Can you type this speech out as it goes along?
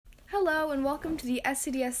Hello and welcome to the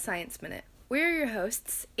SCDS Science Minute. We're your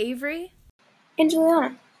hosts, Avery and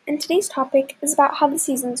Julianna, and today's topic is about how the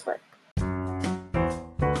seasons work.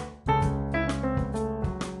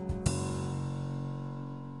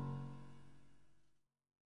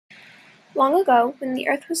 Long ago, when the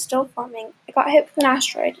Earth was still forming, it got hit with an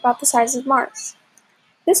asteroid about the size of Mars.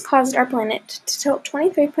 This caused our planet to tilt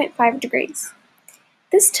 23.5 degrees.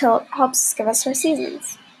 This tilt helps give us our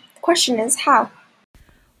seasons. The question is, how?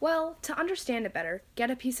 Well, to understand it better, get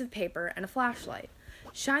a piece of paper and a flashlight.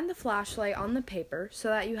 Shine the flashlight on the paper so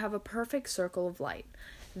that you have a perfect circle of light.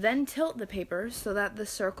 Then tilt the paper so that the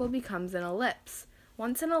circle becomes an ellipse.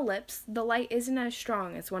 Once an ellipse, the light isn't as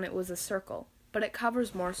strong as when it was a circle, but it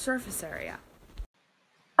covers more surface area.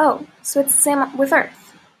 Oh, so it's the same with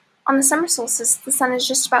Earth. On the summer solstice, the sun is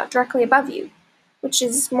just about directly above you, which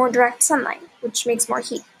is more direct sunlight, which makes more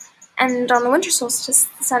heat. And on the winter solstice,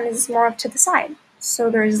 the sun is more up to the side,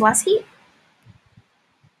 so there is less heat.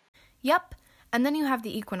 Yep, and then you have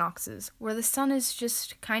the equinoxes, where the sun is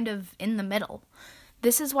just kind of in the middle.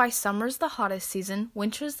 This is why summer's the hottest season,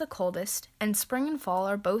 winter's the coldest, and spring and fall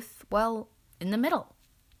are both, well, in the middle.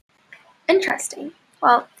 Interesting.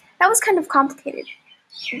 Well, that was kind of complicated.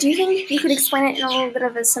 Do you think you could explain it in a little bit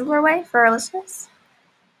of a simpler way for our listeners?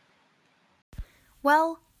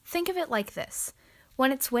 Well, think of it like this.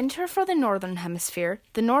 When it's winter for the northern hemisphere,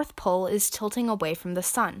 the North Pole is tilting away from the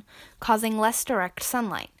sun, causing less direct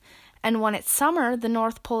sunlight. And when it's summer, the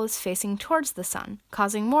North Pole is facing towards the sun,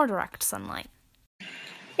 causing more direct sunlight.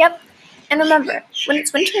 Yep. And remember, when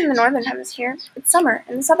it's winter in the northern hemisphere, it's summer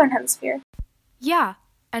in the southern hemisphere. Yeah,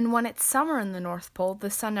 and when it's summer in the North Pole, the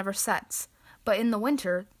sun never sets. But in the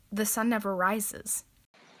winter, the sun never rises.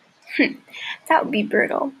 That would be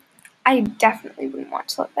brutal. I definitely wouldn't want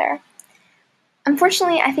to live there.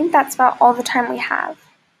 Unfortunately, I think that's about all the time we have.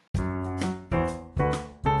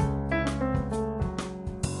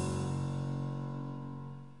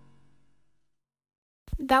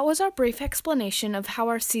 That was our brief explanation of how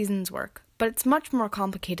our seasons work, but it's much more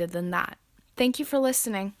complicated than that. Thank you for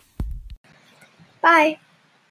listening. Bye!